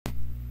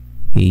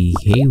Hey,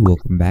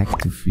 welcome back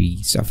to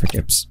Free Software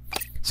Tips.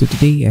 So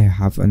today I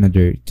have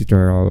another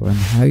tutorial on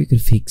how you can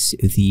fix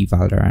the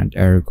Valorant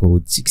error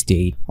code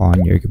 68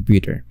 on your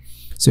computer.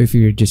 So if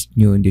you're just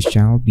new in this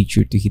channel, be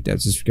sure to hit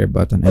that subscribe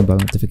button and bell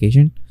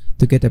notification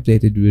to get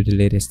updated with the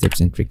latest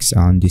tips and tricks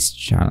on this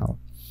channel.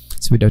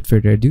 So without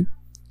further ado,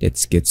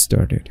 let's get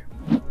started.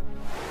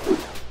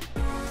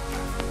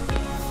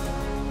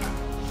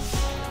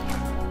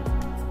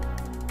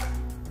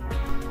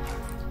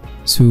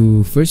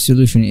 So first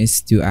solution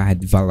is to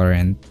add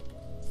Valorant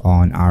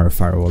on our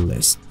firewall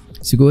list.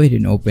 So go ahead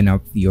and open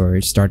up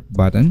your start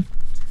button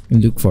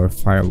and look for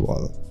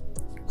Firewall.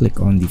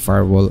 Click on the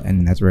Firewall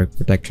and Network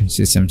Protection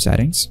System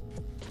settings.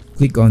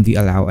 Click on the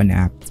Allow an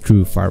app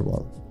through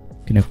Firewall.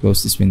 You can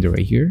close this window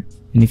right here.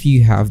 And if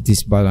you have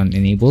this button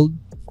enabled,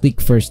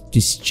 click first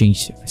to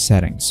change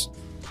settings.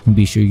 And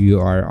be sure you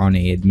are on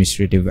an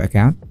administrative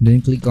account.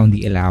 Then click on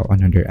the Allow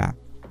another app.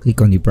 Click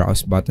on the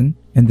Browse button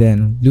and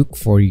then look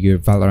for your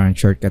Valorant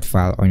shortcut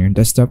file on your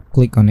desktop.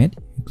 Click on it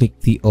and click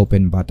the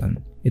Open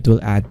button. It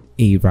will add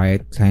a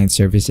Riot Client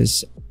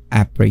Services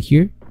app right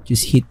here.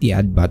 Just hit the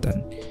Add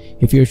button.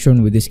 If you're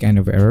shown with this kind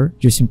of error,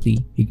 just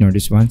simply ignore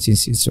this one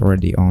since it's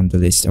already on the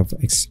list of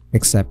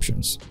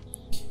exceptions.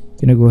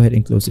 Gonna go ahead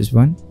and close this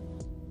one.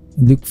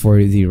 Look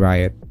for the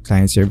Riot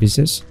Client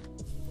Services.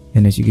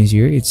 And as you can see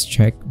here, it's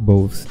checked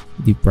both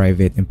the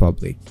private and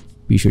public.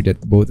 Be sure that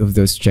both of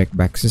those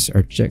checkboxes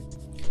are checked.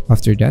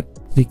 After that,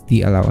 click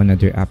the Allow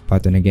another app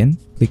button again.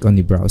 Click on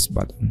the Browse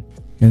button.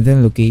 And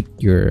then locate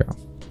your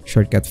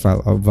shortcut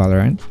file of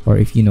Valorant, or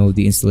if you know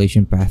the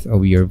installation path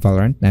of your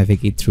Valorant,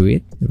 navigate through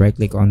it. Right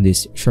click on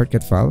this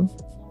shortcut file.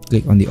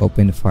 Click on the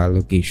Open File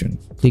location.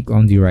 Click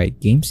on the Riot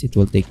Games. It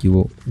will take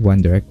you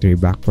one directory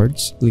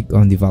backwards. Click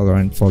on the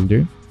Valorant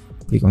folder.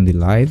 Click on the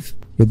Live.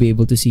 You'll be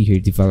able to see here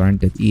the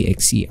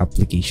Valorant.exe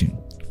application.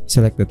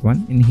 Select that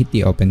one and hit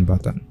the Open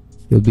button.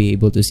 You'll be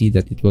able to see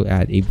that it will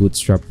add a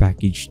bootstrap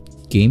package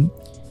game.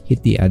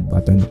 Hit the Add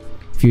button.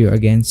 If you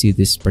again see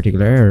this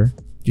particular error,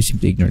 just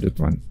simply ignore that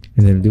one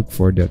and then look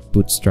for the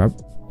bootstrap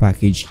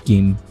package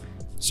game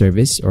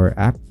service or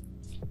app,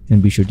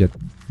 and be sure that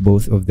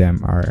both of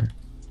them are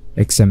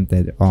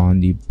exempted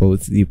on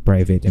both the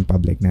private and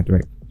public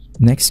network.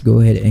 Next, go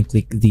ahead and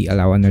click the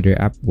Allow another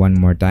app one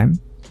more time.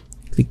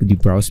 Click the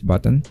Browse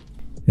button,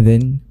 and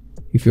then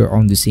if you're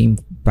on the same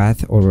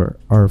path or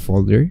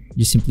folder,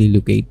 just simply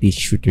locate the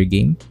shooter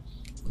game.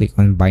 Click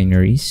on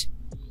Binaries.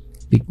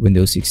 Click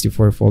Windows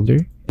 64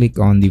 folder. Click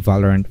on the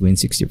Valorant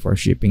Win64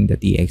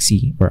 shipping.exe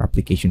or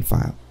application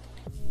file.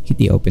 Hit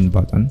the Open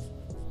button.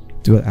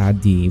 It will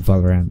add the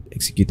Valorant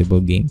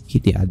executable game.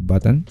 Hit the Add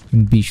button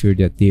and be sure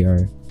that they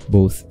are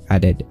both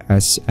added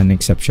as an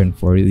exception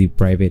for the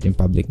private and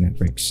public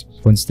networks.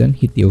 Once done,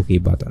 hit the OK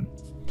button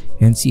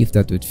and see if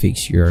that would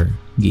fix your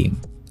game.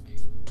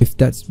 If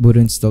that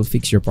wouldn't still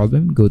fix your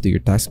problem, go to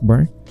your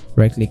taskbar,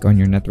 right click on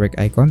your network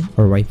icon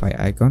or Wi-Fi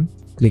icon,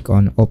 click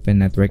on Open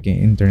Network and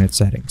Internet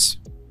Settings.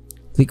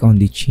 Click on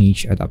the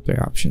Change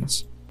Adapter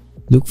options.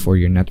 Look for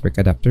your network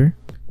adapter,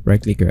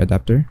 right click your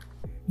adapter,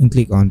 and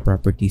click on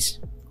Properties.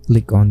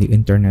 Click on the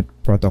Internet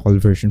Protocol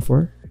version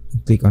 4,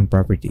 and click on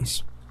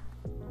Properties.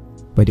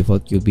 By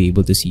default, you'll be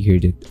able to see here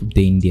that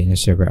obtain DNS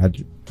server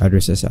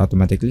addresses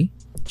automatically.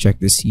 Check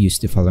this, use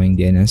the following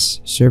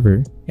DNS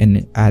server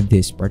and add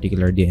this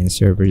particular DNS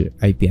server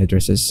IP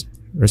addresses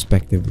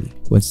respectively.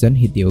 Once done,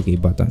 hit the OK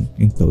button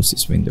and close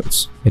this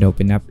windows. And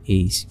open up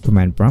a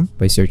command prompt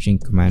by searching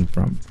command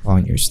prompt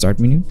on your start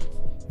menu.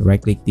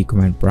 Right click the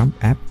command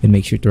prompt app and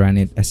make sure to run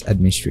it as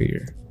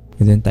administrator.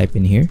 And then type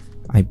in here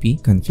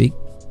ipconfig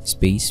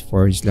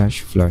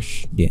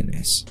 /flush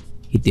DNS.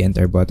 Hit the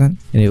enter button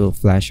and it will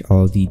flash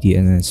all the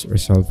DNS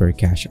resolver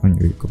cache on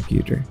your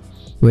computer.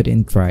 Go ahead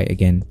and try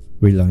again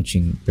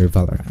relaunching your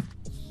Valorant.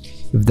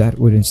 If that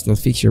wouldn't still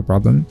fix your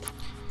problem,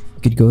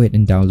 you could go ahead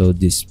and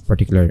download this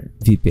particular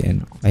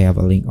VPN. I have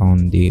a link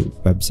on the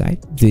website.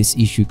 This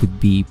issue could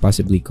be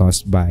possibly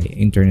caused by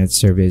internet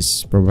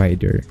service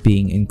provider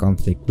being in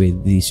conflict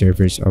with the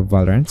servers of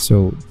Valorant.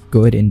 So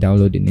go ahead and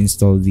download and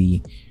install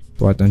the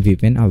Proton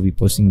VPN. I'll be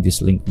posting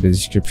this link in the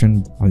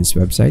description on this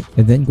website,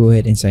 and then go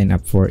ahead and sign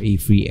up for a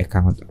free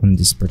account on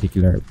this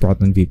particular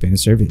Proton VPN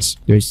service.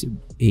 There's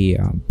a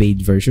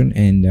paid version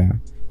and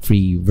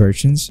free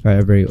versions.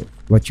 However,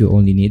 what you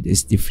only need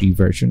is the free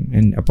version,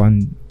 and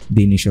upon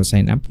the initial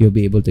sign up, you'll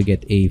be able to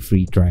get a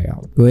free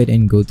trial. Go ahead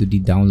and go to the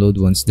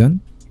download once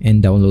done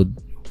and download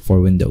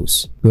for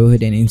Windows. Go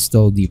ahead and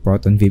install the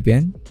Proton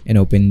VPN and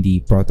open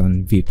the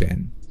Proton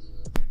VPN.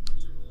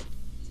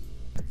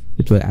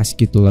 It will ask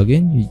you to log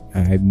in.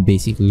 I'm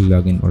basically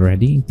logged in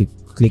already.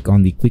 Click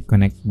on the Quick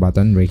Connect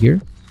button right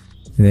here,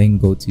 and then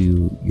go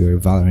to your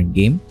Valorant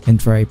game and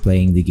try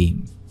playing the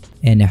game.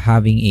 And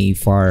having a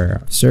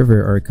far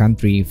server or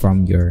country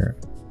from your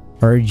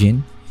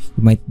origin,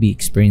 you might be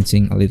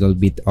experiencing a little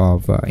bit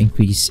of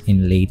increase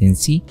in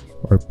latency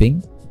or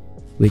ping,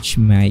 which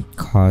might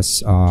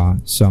cause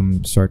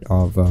some sort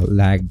of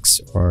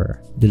lags or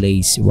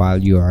delays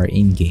while you are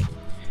in game.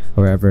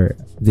 However,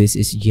 this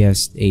is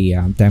just a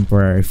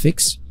temporary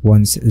fix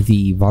once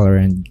the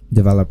Valorant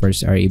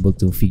developers are able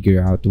to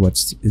figure out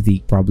what's the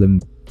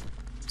problem.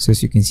 So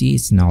as you can see,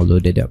 it's now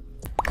loaded up.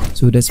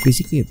 So that's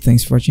basically it.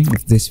 Thanks for watching.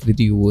 If this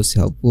video was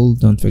helpful,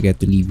 don't forget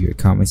to leave your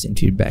comments and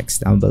feedbacks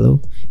down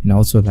below, and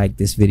also like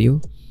this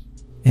video,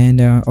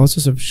 and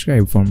also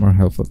subscribe for more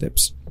helpful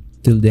tips.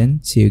 Till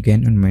then, see you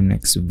again on my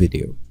next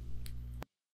video.